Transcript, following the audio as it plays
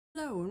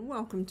Hello and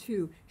welcome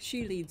to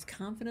She Leads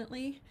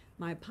Confidently,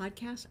 my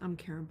podcast. I'm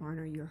Karen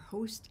Barner, your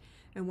host,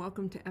 and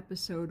welcome to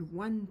episode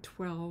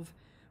 112,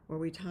 where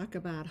we talk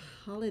about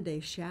holiday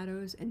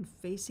shadows and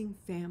facing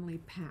family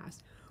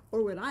past,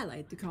 or what I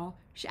like to call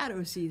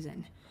shadow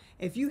season.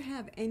 If you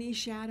have any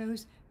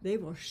shadows, they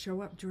will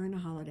show up during the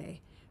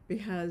holiday,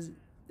 because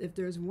if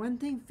there's one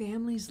thing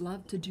families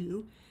love to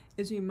do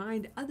is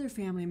remind other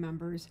family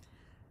members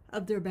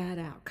of their bad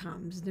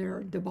outcomes,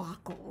 their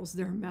debacles,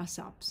 their mess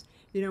ups.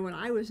 You know, when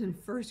I was in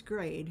first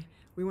grade,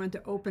 we went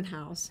to open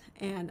house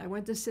and I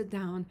went to sit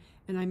down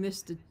and I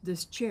missed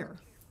this chair.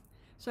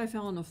 So I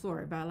fell on the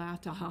floor. But I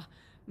laughed, aha.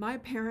 My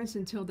parents,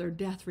 until their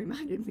death,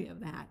 reminded me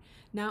of that.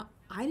 Now,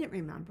 I didn't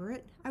remember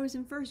it. I was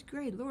in first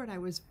grade. Lord, I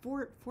was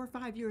four or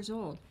 5 years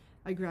old.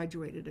 I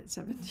graduated at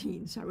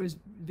 17. So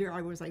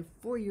I was like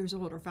 4 years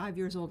old or 5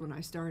 years old when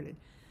I started.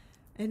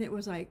 And it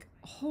was like,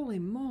 holy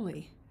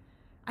moly.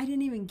 I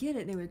didn't even get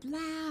it. They would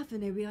laugh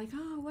and they'd be like,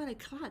 oh, what a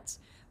klutz.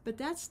 But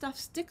that stuff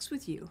sticks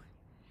with you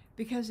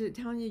because it's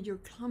telling you you're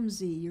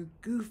clumsy, you're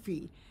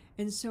goofy.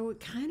 And so it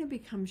kind of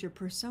becomes your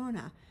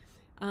persona.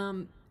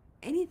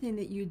 Anything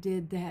that you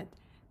did that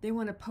they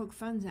want to poke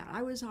fun at.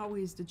 I was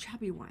always the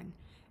chubby one.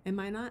 And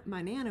my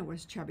Nana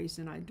was chubby,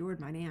 so I adored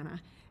my Nana.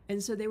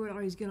 And so they would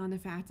always get on the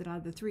fact that out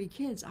of the 3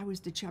 kids, I was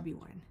the chubby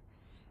one.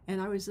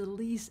 And I was the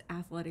least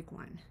athletic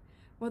one.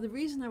 Well, the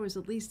reason I was the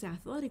least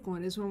athletic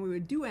one is when we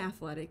would do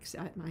athletics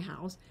at my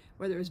house,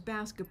 whether it was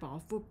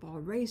basketball, football,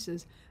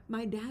 races,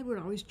 my dad would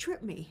always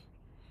trip me.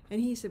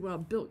 And he said, well,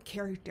 built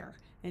character.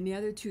 And the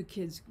other 2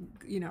 kids,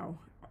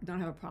 don't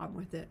have a problem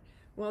with it.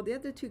 Well, the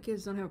other 2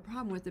 kids don't have a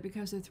problem with it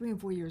because they're 3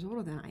 and 4 years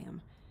older than I am.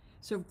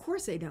 So of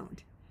course they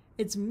don't.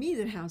 It's me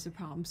that has the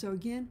problem. So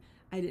again,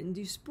 I didn't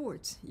do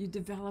sports. You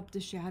develop the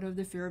shadow of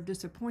the fear of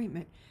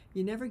disappointment.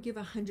 You never give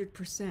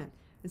 100%.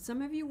 And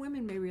some of you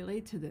women may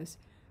relate to this.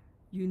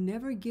 You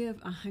never give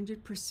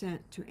 100%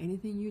 to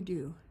anything you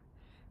do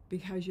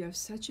because you have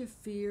such a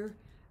fear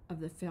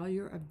of the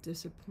failure of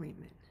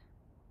disappointment.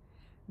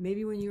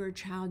 Maybe when you were a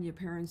child, your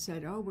parents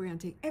said, oh, we're going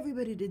to take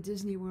everybody to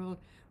Disney World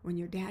when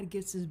your dad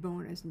gets his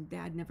bonus, and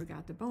dad never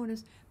got the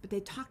bonus, but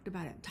they talked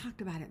about it and talked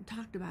about it and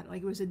talked about it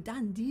like it was a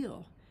done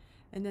deal.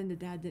 And then the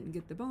dad didn't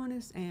get the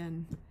bonus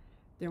and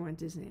there went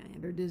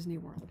Disneyland or Disney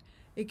World.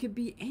 It could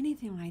be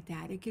anything like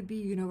that. It could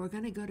be, we're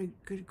going to go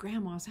to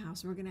grandma's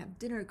house and we're going to have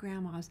dinner at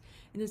grandma's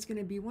and it's going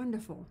to be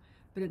wonderful,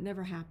 but it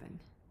never happened.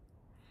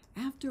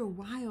 After a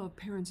while of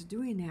parents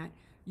doing that,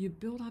 you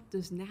build up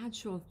this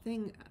natural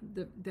thing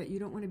that you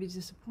don't want to be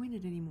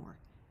disappointed anymore.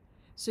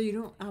 So you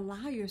don't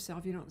allow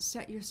yourself, you don't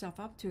set yourself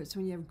up to it. So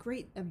when you have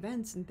great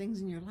events and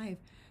things in your life,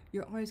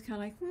 you're always kind of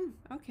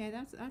like, okay,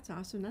 that's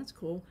awesome, that's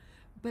cool.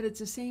 But it's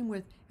the same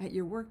with at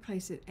your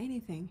workplace, at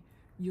anything.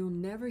 You'll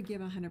never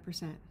give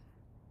 100%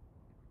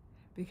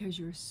 because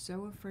you're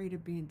so afraid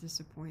of being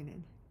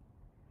disappointed.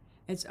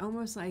 It's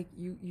almost like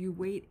you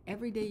wait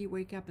every day you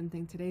wake up and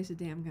think, today's the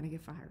day I'm going to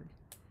get fired.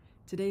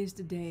 Today's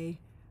the day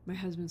my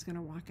husband's going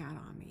to walk out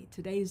on me.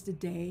 Today's the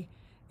day,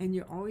 and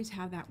you always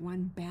have that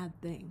one bad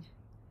thing.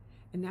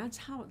 And that's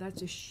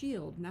a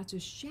shield, and that's a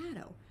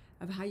shadow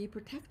of how you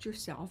protect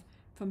yourself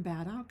from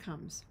bad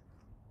outcomes.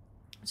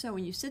 So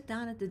when you sit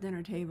down at the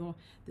dinner table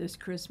this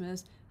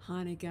Christmas,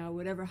 Hanukkah,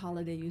 whatever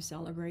holiday you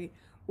celebrate,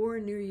 or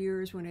New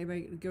Year's, when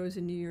everybody goes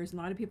to New Year's, a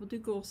lot of people do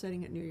goal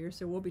setting at New Year's,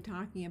 so we'll be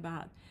talking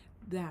about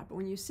that. But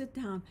when you sit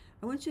down,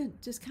 I want you to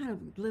just kind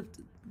of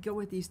go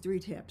with these 3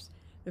 tips.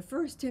 The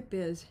first tip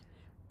is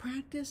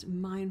practice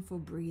mindful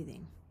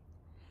breathing.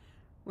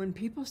 When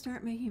people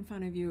start making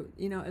fun of you,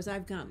 as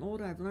I've gotten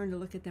older, I've learned to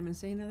look at them and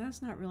say, no,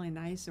 that's not really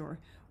nice, or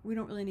we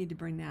don't really need to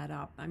bring that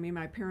up. I mean,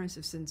 my parents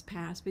have since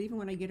passed, but even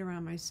when I get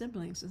around my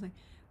siblings, it's like,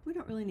 we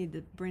don't really need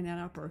to bring that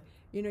up, or,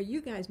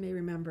 you guys may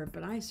remember it,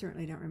 but I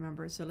certainly don't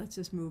remember it, so let's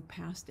just move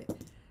past it.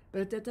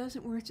 But if that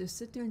doesn't work, just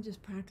sit there and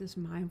just practice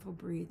mindful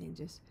breathing.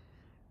 Just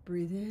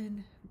breathe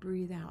in,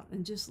 breathe out,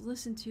 and just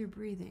listen to your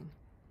breathing.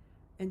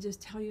 And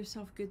just tell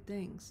yourself good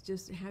things.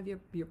 Just have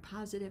your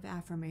positive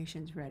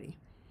affirmations ready.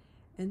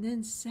 And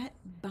then set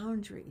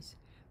boundaries.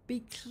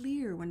 Be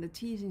clear when the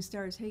teasing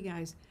starts. Hey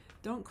guys,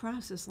 don't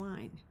cross this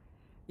line.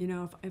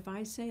 If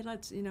I say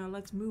let's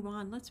move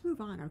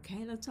on,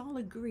 okay? Let's all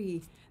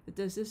agree that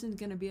this isn't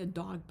going to be a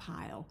dog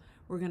pile.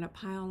 We're going to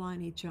pile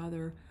on each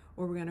other,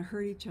 or we're going to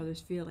hurt each other's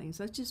feelings.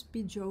 Let's just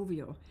be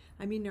jovial.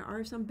 I mean, there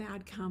are some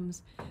bad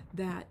comes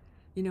that,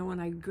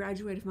 when I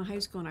graduated from high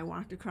school and I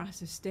walked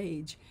across the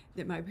stage,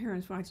 that my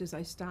parents watched as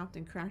I stopped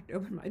and cracked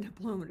open my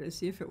diploma to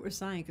see if it was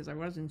signed, because I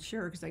wasn't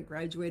sure, because I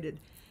graduated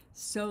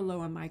so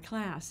low in my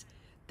class.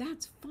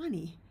 That's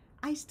funny.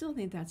 I still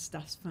think that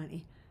stuff's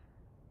funny.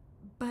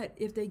 But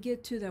if they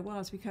get to that, well,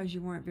 it's because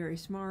you weren't very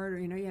smart, or,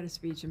 you had a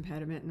speech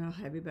impediment, and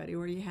everybody,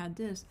 or you had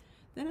this,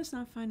 then it's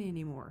not funny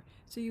anymore.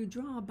 So you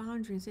draw a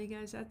boundary and say,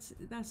 guys,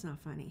 that's not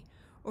funny.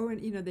 Or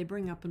when, they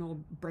bring up an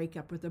old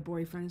breakup with a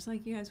boyfriend, it's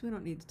like, you guys, we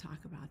don't need to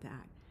talk about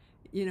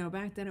that.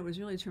 Back then it was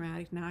really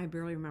traumatic. Now I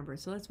barely remember it.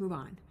 So let's move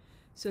on.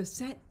 So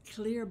set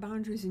clear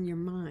boundaries in your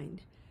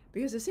mind,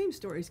 because the same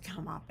stories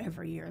come up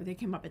every year. They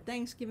come up at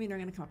Thanksgiving, they're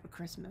going to come up at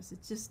Christmas.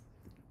 It's just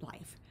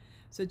life.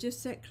 So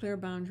just set clear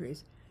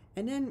boundaries.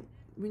 And then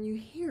when you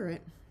hear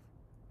it,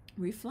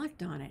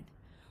 reflect on it.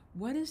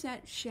 What is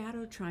that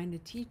shadow trying to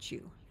teach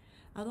you?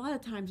 A lot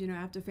of times,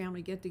 after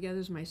family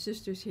get-togethers, my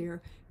sister's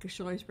here because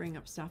she'll always bring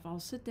up stuff. I'll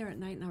sit there at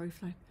night and I'll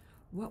reflect,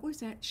 what was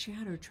that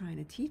shadow trying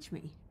to teach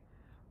me?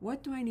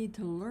 What do I need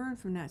to learn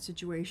from that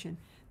situation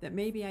that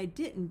maybe I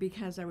didn't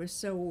because I was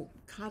so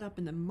caught up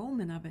in the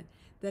moment of it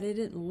that I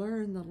didn't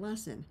learn the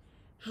lesson?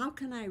 How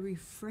can I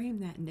reframe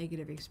that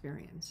negative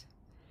experience?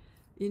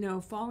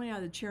 Falling out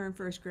of the chair in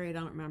first grade, I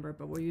don't remember,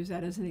 but we'll use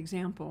that as an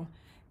example,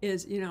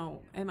 is,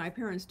 and my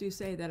parents do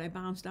say that I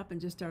bounced up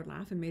and just started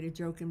laughing, made a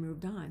joke, and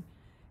moved on.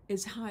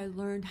 It's how I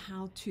learned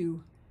how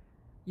to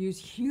use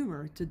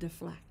humor to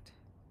deflect.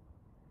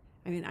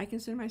 I mean, I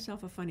consider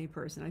myself a funny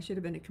person. I should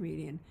have been a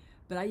comedian,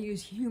 but I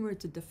use humor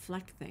to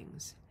deflect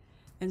things.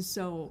 And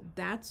so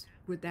that's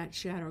what that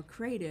shadow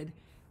created.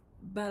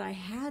 But I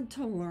had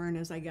to learn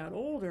as I got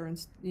older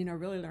and,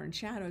 really learn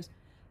shadows,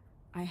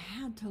 I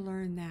had to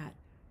learn that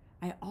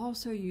I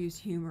also use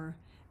humor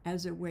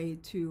as a way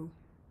to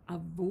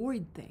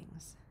avoid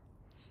things.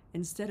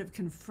 Instead of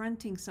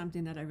confronting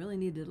something that I really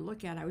needed to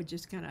look at, I would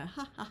just kind of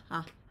ha ha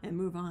ha and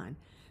move on.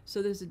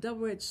 So there's a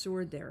double-edged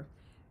sword there.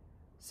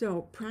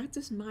 So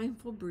practice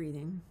mindful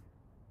breathing.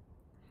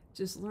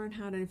 Just learn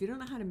how to, if you don't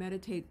know how to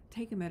meditate,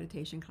 take a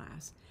meditation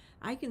class.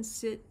 I can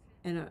sit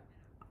in a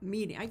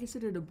meeting, I can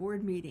sit at a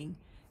board meeting,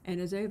 and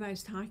as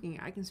everybody's talking,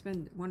 I can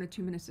spend 1 or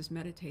 2 minutes just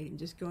meditating,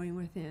 just going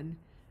within,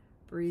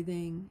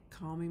 breathing,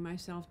 calming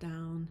myself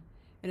down.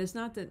 And it's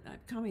not that,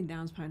 calming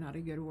down is probably not a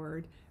good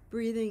word,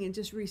 breathing and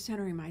just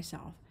recentering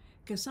myself.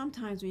 Because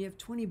sometimes when you have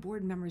 20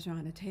 board members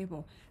around a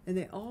table and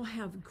they all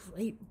have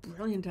great,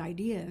 brilliant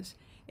ideas,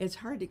 it's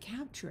hard to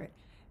capture it.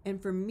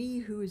 And for me,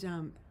 who's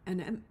an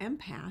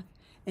empath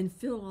and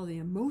feel all the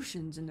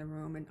emotions in the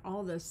room and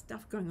all the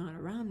stuff going on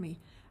around me,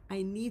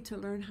 I needed to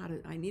learn how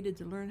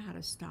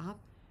to stop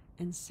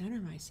and center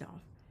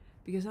myself,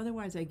 because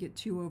otherwise I get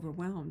too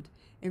overwhelmed.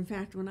 In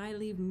fact, when I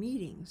leave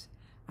meetings,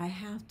 I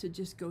have to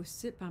just go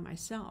sit by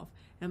myself.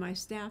 And my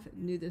staff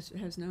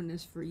has known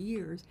this for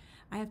years.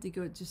 I have to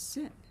go just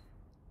sit.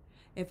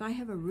 If I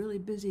have a really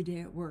busy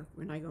day at work,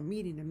 when I go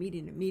meeting to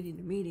meeting to meeting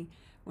to meeting,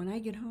 when I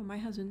get home, my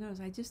husband knows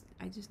I just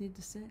need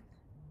to sit.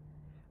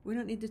 We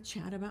don't need to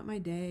chat about my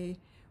day.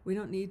 We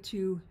don't need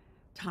to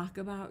talk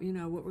about,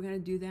 what we're going to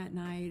do that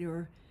night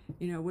or,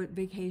 what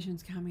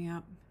vacation's coming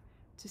up.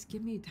 Just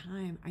give me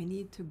time. I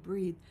need to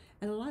breathe.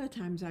 And a lot of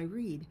times I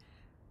read.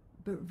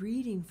 But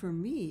reading for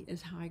me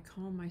is how I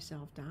calm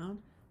myself down,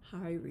 how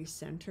I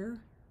recenter,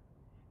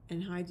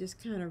 and how I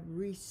just kind of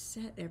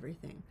reset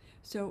everything.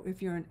 So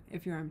if you're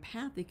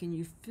empathic and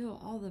you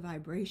feel all the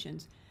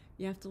vibrations,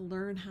 you have to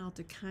learn how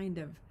to kind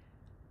of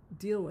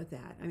deal with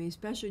that. I mean,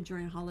 especially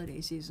during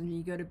holiday season, when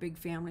you go to big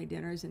family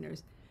dinners and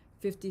there's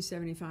 50,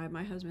 75.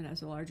 My husband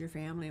has a larger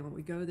family, and when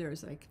we go there,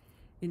 it's like,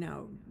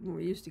 when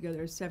we used to go,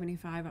 there's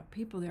 75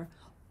 people there,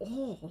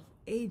 all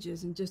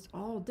ages and just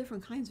all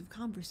different kinds of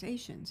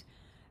conversations.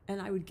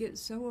 And I would get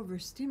so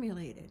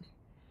overstimulated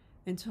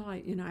until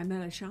I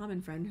met a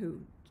shaman friend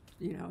who,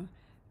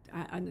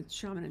 a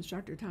shaman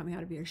instructor taught me how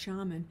to be a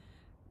shaman,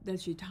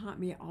 that she taught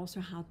me also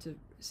how to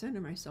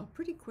center myself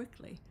pretty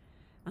quickly.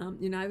 I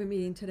have a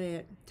meeting today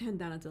at 10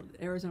 down at the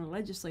Arizona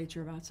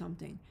legislature about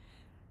something.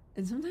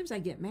 And sometimes I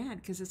get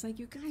mad because it's like,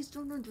 you guys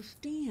don't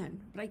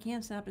understand. But I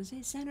can't stop and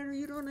say, Senator,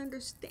 you don't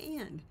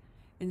understand.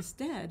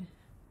 Instead,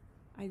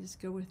 I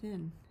just go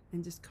within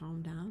and just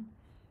calm down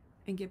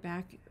and get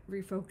back,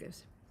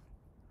 refocus.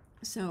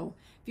 So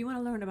if you want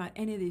to learn about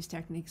any of these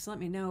techniques, let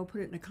me know. Put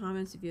it in the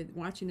comments. If you're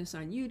watching this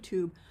on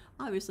YouTube,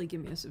 obviously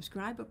give me a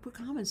subscribe, but put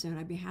comments in.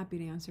 I'd be happy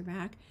to answer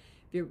back.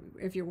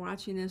 If you're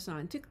watching this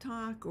on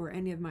TikTok or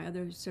any of my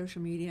other social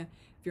media,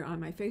 if you're on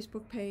my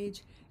Facebook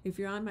page,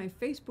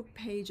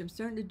 I'm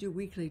starting to do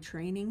weekly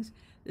trainings.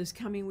 This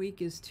coming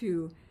week is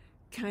to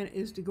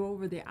go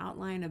over the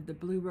outline of the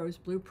Blue Rose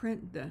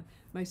Blueprint,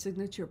 my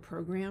signature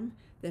program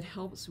that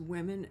helps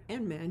women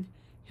and men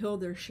heal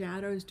their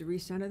shadows, to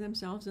recenter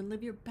themselves and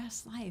live your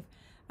best life.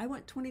 I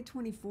want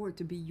 2024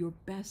 to be your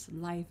best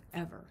life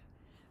ever.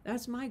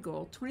 That's my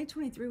goal.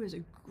 2023 was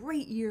a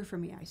great year for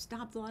me. I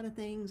stopped a lot of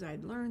things.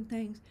 I'd learned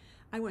things.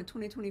 I want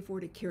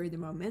 2024 to carry the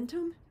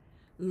momentum,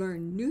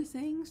 learn new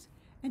things,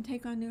 and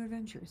take on new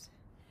adventures.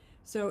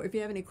 So if you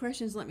have any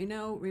questions, let me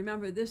know.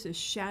 Remember, this is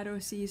shadow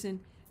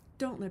season.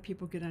 Don't let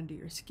people get under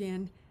your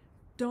skin.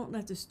 Don't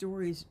let the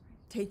stories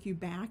take you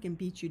back and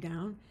beat you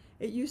down.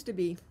 It used to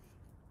be,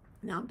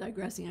 now I'm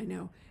digressing, I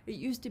know. It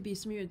used to be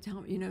somebody would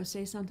tell me,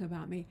 say something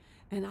about me,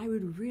 and I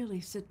would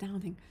really sit down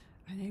and think,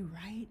 are they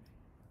right?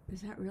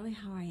 Is that really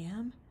how I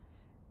am?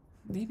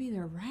 Maybe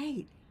they're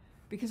right,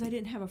 because I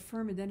didn't have a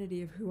firm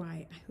identity of who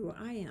I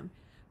am.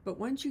 But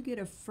once you get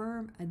a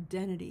firm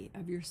identity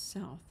of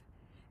yourself,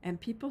 and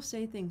people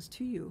say things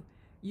to you,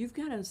 you've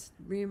got to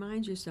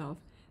remind yourself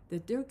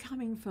that they're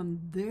coming from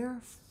their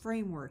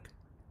framework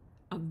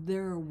of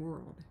their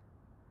world.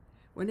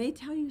 When they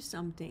tell you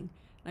something,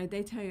 like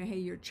they tell you, hey,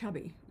 you're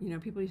chubby.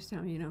 People used to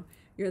tell me,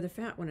 you're the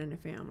fat one in the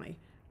family.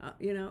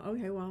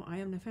 Okay, well, I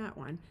am the fat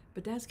one,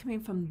 but that's coming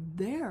from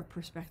their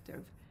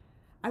perspective.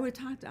 I would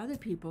talk to other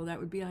people that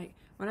would be like,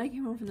 when I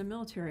came home from the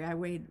military, I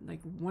weighed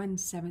like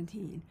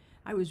 117.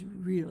 I was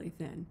really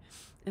thin.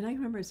 And I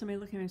remember somebody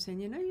looking at me and saying,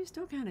 you're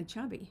still kind of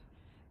chubby.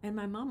 And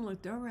my mom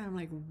looked over and I'm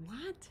like,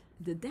 what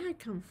did that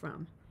come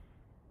from?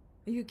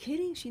 Are you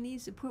kidding? She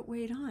needs to put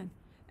weight on.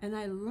 And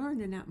I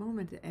learned in that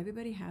moment that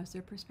everybody has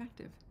their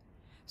perspective.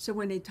 So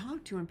when they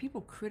talk to you and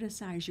people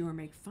criticize you or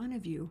make fun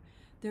of you,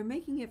 they're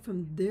making it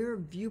from their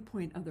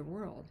viewpoint of the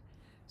world.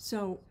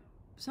 So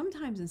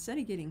sometimes instead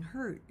of getting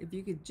hurt, if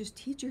you could just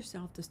teach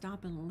yourself to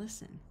stop and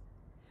listen.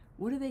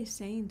 What are they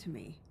saying to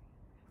me?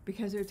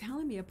 Because they're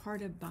telling me a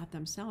part about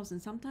themselves,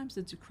 and sometimes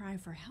it's a cry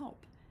for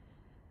help.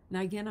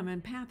 Now again, I'm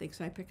empathic,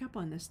 so I pick up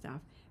on this stuff.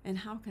 And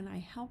how can I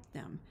help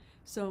them?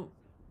 So,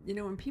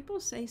 when people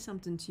say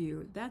something to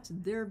you, that's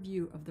their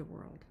view of the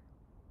world.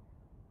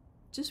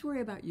 Just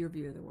worry about your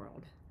view of the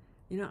world.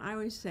 I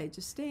always say,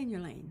 just stay in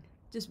your lane.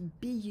 Just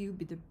be you,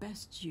 be the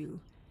best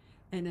you.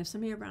 And if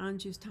somebody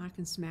around you is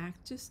talking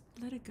smack, just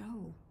let it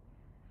go.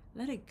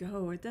 Let it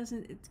go.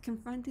 It's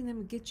confronting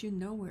them gets you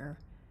nowhere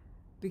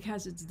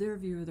because it's their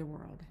view of the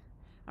world.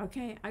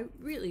 Okay, I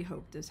really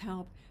hope this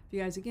helped. If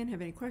you guys, again,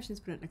 have any questions,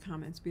 put it in the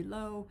comments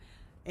below.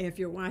 If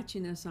you're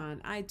watching this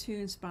on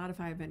iTunes,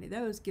 Spotify, if any of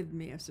those, give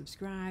me a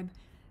subscribe.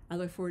 I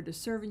look forward to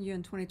serving you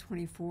in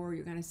 2024.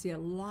 You're going to see a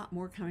lot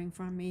more coming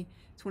from me.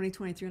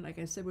 2023, like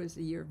I said, was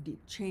a year of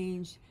deep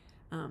change,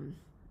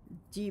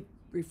 deep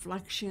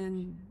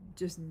reflection,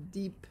 just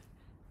deep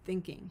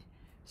thinking.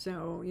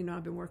 So,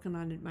 I've been working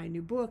on my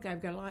new book.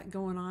 I've got a lot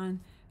going on.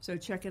 So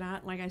check it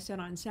out. Like I said,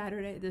 on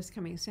Saturday, this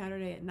coming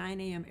Saturday at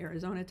 9 a.m.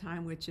 Arizona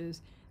time, which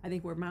is, I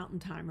think we're Mountain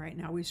Time right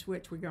now. We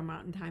switch. We go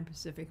Mountain Time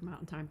Pacific,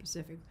 Mountain Time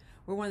Pacific.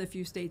 We're one of the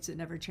few states that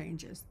never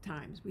changes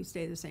times. We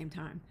stay the same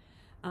time.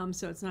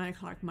 So it's 9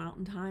 o'clock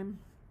Mountain Time,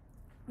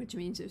 which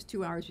means there's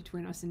 2 hours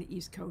between us and the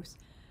East Coast.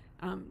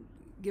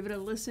 Give it a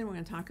listen. We're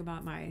going to talk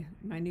about my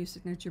new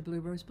signature Blue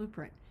Rose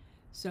Blueprint.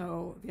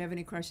 So if you have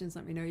any questions,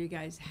 let me know. You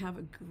guys have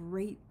a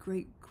great,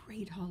 great,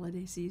 great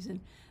holiday season.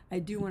 I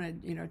do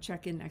want to,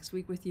 check in next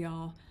week with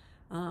y'all.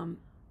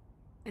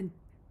 And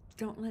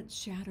don't let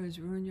shadows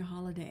ruin your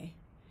holiday.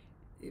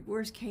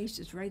 Worst case,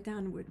 just write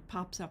down what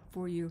pops up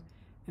for you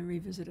and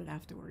revisit it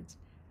afterwards.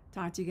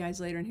 Talk to you guys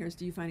later, and here's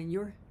to you finding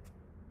your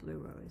Blue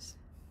Rose.